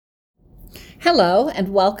Hello,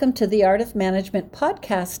 and welcome to the Art of Management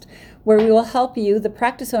podcast, where we will help you, the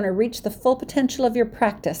practice owner, reach the full potential of your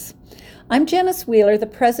practice. I'm Janice Wheeler, the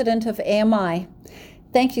president of AMI.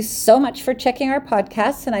 Thank you so much for checking our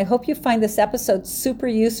podcast, and I hope you find this episode super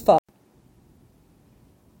useful.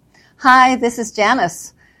 Hi, this is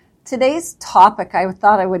Janice. Today's topic I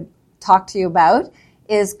thought I would talk to you about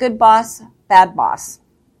is good boss, bad boss.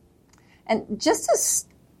 And just as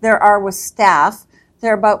there are with staff,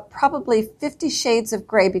 there are about probably 50 shades of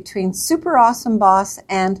gray between super awesome boss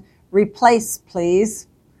and replace, please.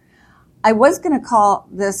 I was going to call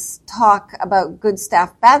this talk about good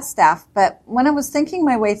staff, bad staff, but when I was thinking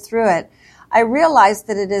my way through it, I realized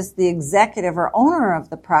that it is the executive or owner of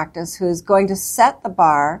the practice who is going to set the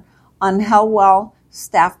bar on how well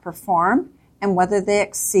staff perform and whether they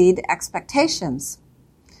exceed expectations.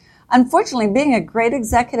 Unfortunately, being a great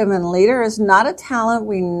executive and leader is not a talent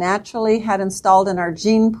we naturally had installed in our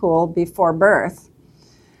gene pool before birth.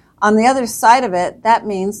 On the other side of it, that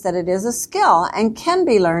means that it is a skill and can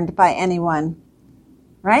be learned by anyone,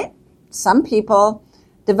 right? Some people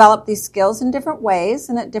develop these skills in different ways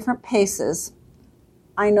and at different paces.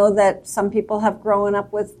 I know that some people have grown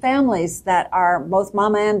up with families that are, both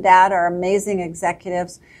mama and dad are amazing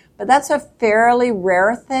executives, but that's a fairly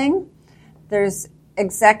rare thing. There's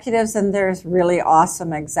executives and there's really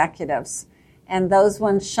awesome executives, and those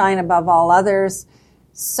ones shine above all others.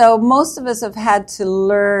 So most of us have had to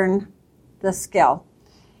learn the skill.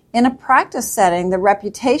 In a practice setting, the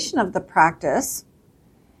reputation of the practice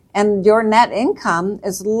and your net income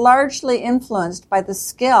is largely influenced by the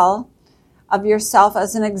skill of yourself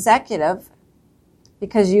as an executive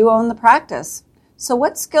because you own the practice. So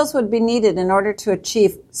what skills would be needed in order to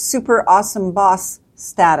achieve super awesome boss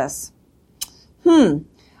status?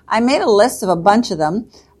 I made a list of a bunch of them.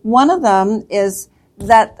 One of them is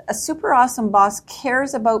that a super awesome boss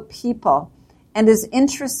cares about people and is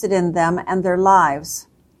interested in them and their lives,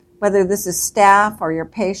 whether this is staff or your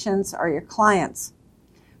patients or your clients.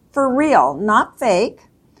 For real, not fake.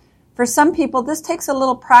 For some people, this takes a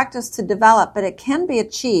little practice to develop, but it can be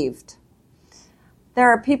achieved. There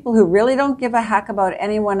are people who really don't give a heck about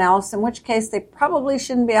anyone else, in which case they probably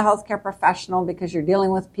shouldn't be a healthcare professional because you're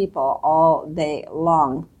dealing with people all day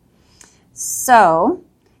long. So,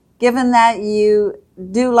 given that you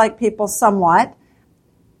do like people somewhat,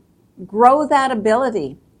 grow that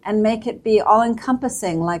ability and make it be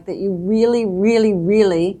all-encompassing, like that you really, really,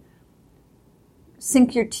 really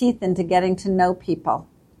sink your teeth into getting to know people.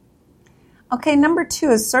 Okay, number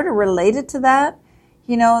 2 is sort of related to that.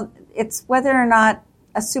 It's whether or not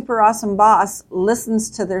a super awesome boss listens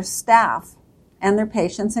to their staff and their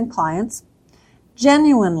patients and clients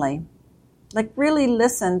genuinely, like really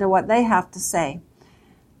listen to what they have to say.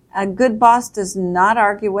 A good boss does not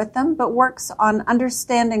argue with them, but works on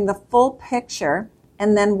understanding the full picture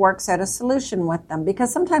and then works out a solution with them.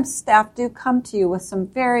 Because sometimes staff do come to you with some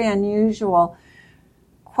very unusual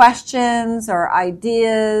questions or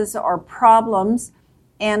ideas or problems,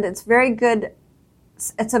 and it's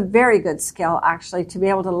a very good skill, actually, to be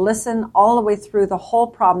able to listen all the way through the whole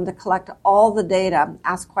problem, to collect all the data,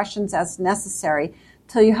 ask questions as necessary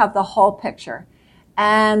till you have the whole picture.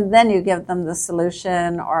 And then you give them the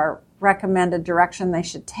solution or recommend a direction they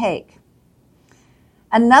should take.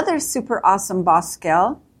 Another super awesome boss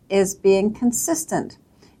skill is being consistent.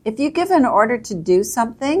 If you give an order to do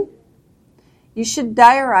something, you should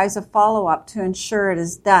diarize a follow-up to ensure it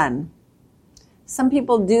is done. Some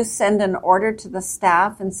people do send an order to the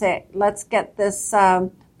staff and say, let's get this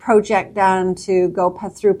project done to go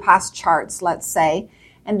through past charts, let's say,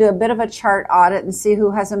 and do a bit of a chart audit and see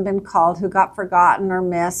who hasn't been called, who got forgotten or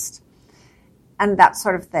missed, and that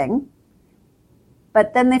sort of thing.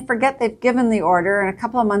 But then they forget they've given the order, and a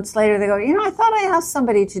couple of months later they go, I thought I asked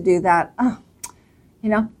somebody to do that.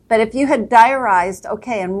 But if you had diarized,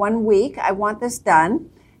 okay, in 1 week I want this done,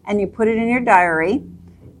 and you put it in your diary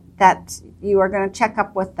that you are going to check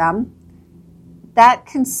up with them, that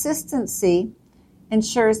consistency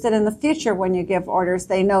ensures that in the future when you give orders,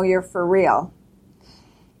 they know you're for real.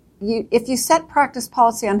 If you set practice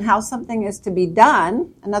policy on how something is to be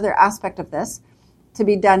done, another aspect of this, to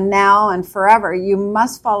be done now and forever, you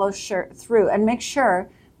must follow through and make sure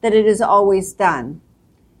that it is always done.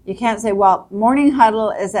 You can't say, well, morning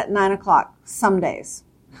huddle is at 9 o'clock some days.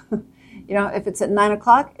 If it's at 9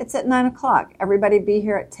 o'clock, it's at 9 o'clock. Everybody be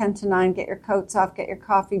here at 10 to 9, get your coats off, get your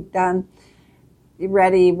coffee done, be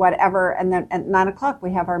ready, whatever, and then at 9 o'clock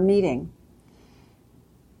we have our meeting.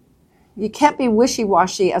 You can't be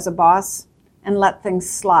wishy-washy as a boss and let things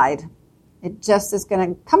slide. It just is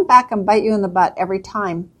going to come back and bite you in the butt every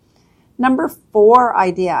time. Number 4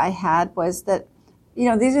 idea I had was that,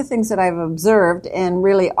 these are things that I've observed in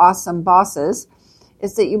really awesome bosses,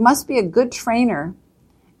 is that you must be a good trainer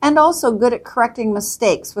and also good at correcting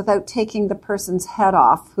mistakes without taking the person's head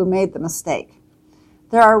off who made the mistake.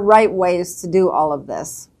 There are right ways to do all of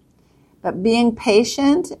this. But being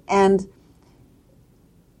patient and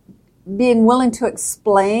being willing to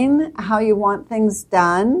explain how you want things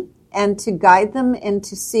done and to guide them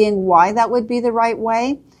into seeing why that would be the right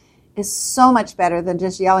way is so much better than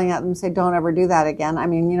just yelling at them and say, don't ever do that again. I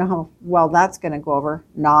mean, you know how well that's going to go over?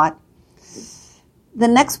 Not. The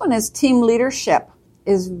next one is team leadership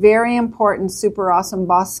is very important, super awesome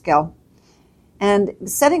boss skill. And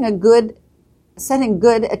setting good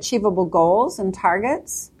achievable goals and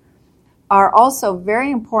targets are also very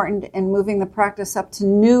important in moving the practice up to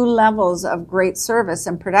new levels of great service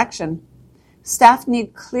and production. Staff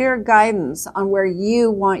need clear guidance on where you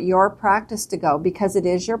want your practice to go because it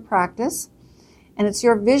is your practice and it's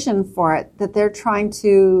your vision for it that they're trying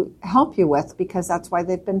to help you with because that's why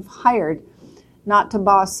they've been hired, not to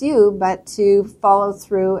boss you, but to follow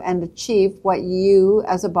through and achieve what you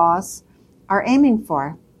as a boss are aiming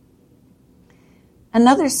for.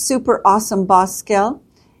 Another super awesome boss skill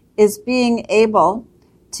is being able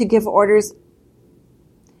to give orders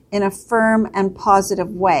in a firm and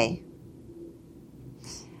positive way.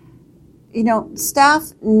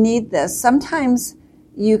 Staff need this. Sometimes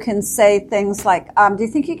you can say things like, do you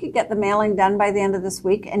think you could get the mailing done by the end of this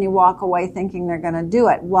week? And you walk away thinking they're going to do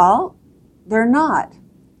it. Well, they're not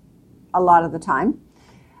a lot of the time.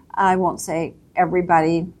 I won't say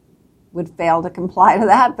everybody would fail to comply to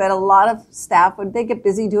that, but a lot of staff, they get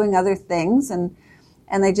busy doing other things and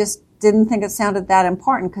they just didn't think it sounded that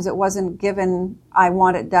important because it wasn't given, I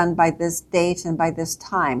want it done by this date and by this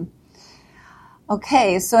time.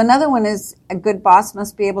 Okay, so another one is a good boss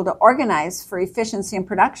must be able to organize for efficiency and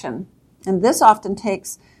production. And this often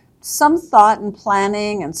takes some thought and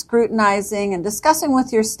planning and scrutinizing and discussing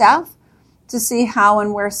with your staff to see how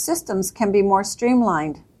and where systems can be more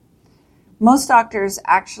streamlined. Most doctors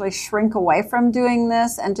actually shrink away from doing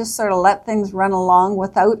this and just sort of let things run along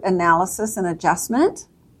without analysis and adjustment.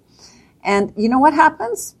 And you know what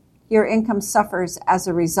happens? Your income suffers as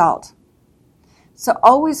a result. So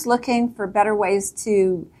always looking for better ways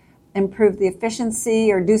to improve the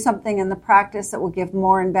efficiency or do something in the practice that will give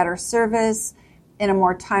more and better service in a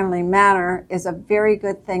more timely manner is a very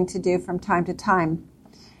good thing to do from time to time.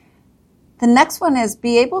 The next one is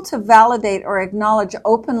be able to validate or acknowledge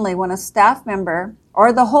openly when a staff member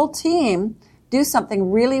or the whole team do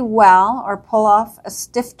something really well or pull off a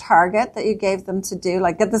stiff target that you gave them to do,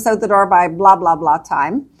 like get this out the door by blah, blah, blah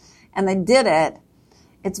time, and they did it.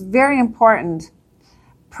 It's very important.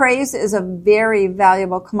 Praise is a very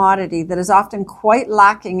valuable commodity that is often quite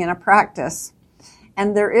lacking in a practice.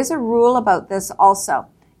 And there is a rule about this also,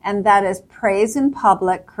 and that is praise in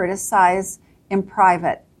public, criticize in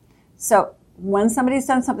private. So when somebody's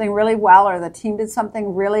done something really well or the team did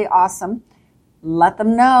something really awesome, let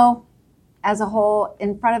them know as a whole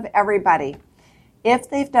in front of everybody. If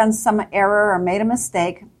they've done some error or made a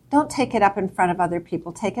mistake, don't take it up in front of other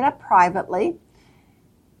people. Take it up privately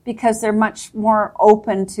because they're much more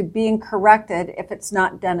open to being corrected if it's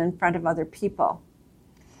not done in front of other people.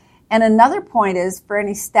 And another point is for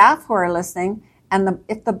any staff who are listening, and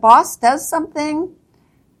if the boss does something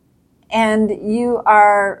and you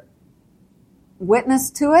are witness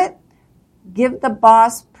to it, give the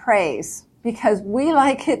boss praise because we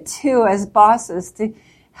like it too as bosses to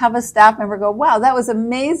have a staff member go, wow, that was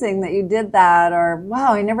amazing that you did that, or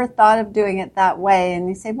wow, I never thought of doing it that way. And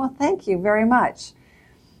you say, well, thank you very much.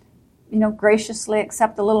 Graciously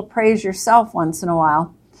accept a little praise yourself once in a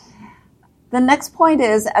while. The next point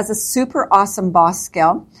is, as a super awesome boss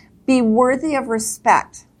skill, be worthy of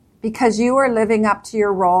respect because you are living up to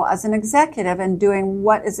your role as an executive and doing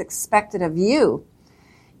what is expected of you.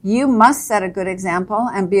 You must set a good example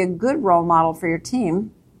and be a good role model for your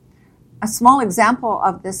team. A small example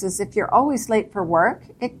of this is if you're always late for work,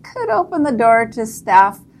 it could open the door to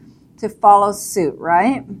staff to follow suit,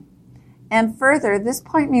 right? And further, this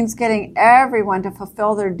point means getting everyone to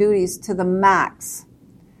fulfill their duties to the max.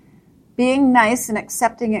 Being nice and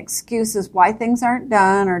accepting excuses why things aren't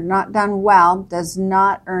done or not done well does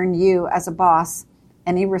not earn you as a boss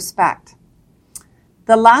any respect.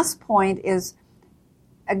 The last point is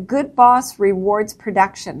a good boss rewards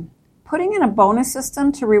production. Putting in a bonus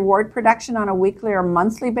system to reward production on a weekly or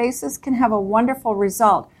monthly basis can have a wonderful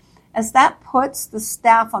result, as that puts the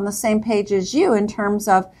staff on the same page as you in terms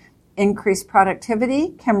of increased productivity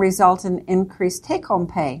can result in increased take-home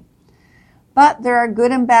pay. But there are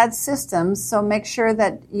good and bad systems, so make sure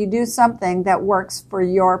that you do something that works for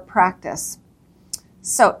your practice.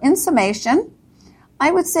 So in summation, I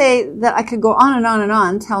would say that I could go on and on and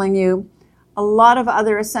on telling you a lot of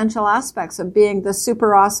other essential aspects of being the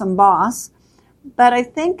super awesome boss. But I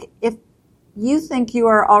think if you think you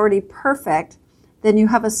are already perfect, then you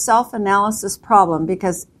have a self-analysis problem,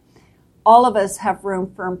 because all of us have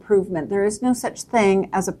room for improvement. There is no such thing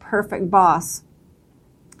as a perfect boss.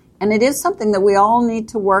 And it is something that we all need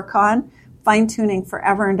to work on, fine-tuning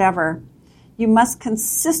forever and ever. You must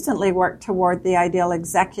consistently work toward the ideal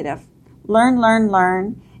executive.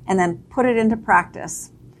 Learn, and then put it into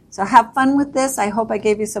practice. So have fun with this. I hope I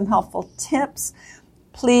gave you some helpful tips.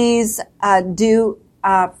 Please do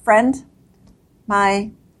friend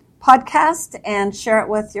my podcast and share it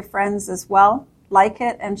with your friends as well. Like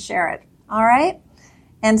it and share it. All right?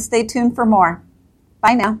 And stay tuned for more.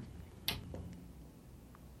 Bye now.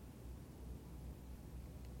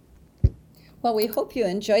 Well, we hope you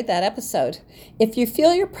enjoyed that episode. If you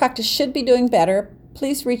feel your practice should be doing better,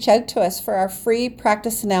 please reach out to us for our free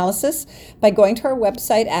practice analysis by going to our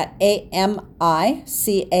website at amican.com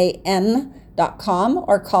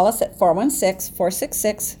or call us at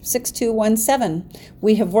 416-466-6217.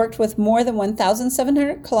 We have worked with more than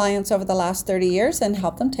 1,700 clients over the last 30 years and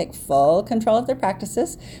helped them take full control of their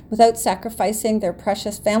practices without sacrificing their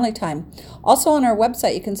precious family time. Also on our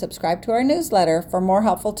website, you can subscribe to our newsletter for more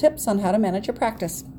helpful tips on how to manage your practice.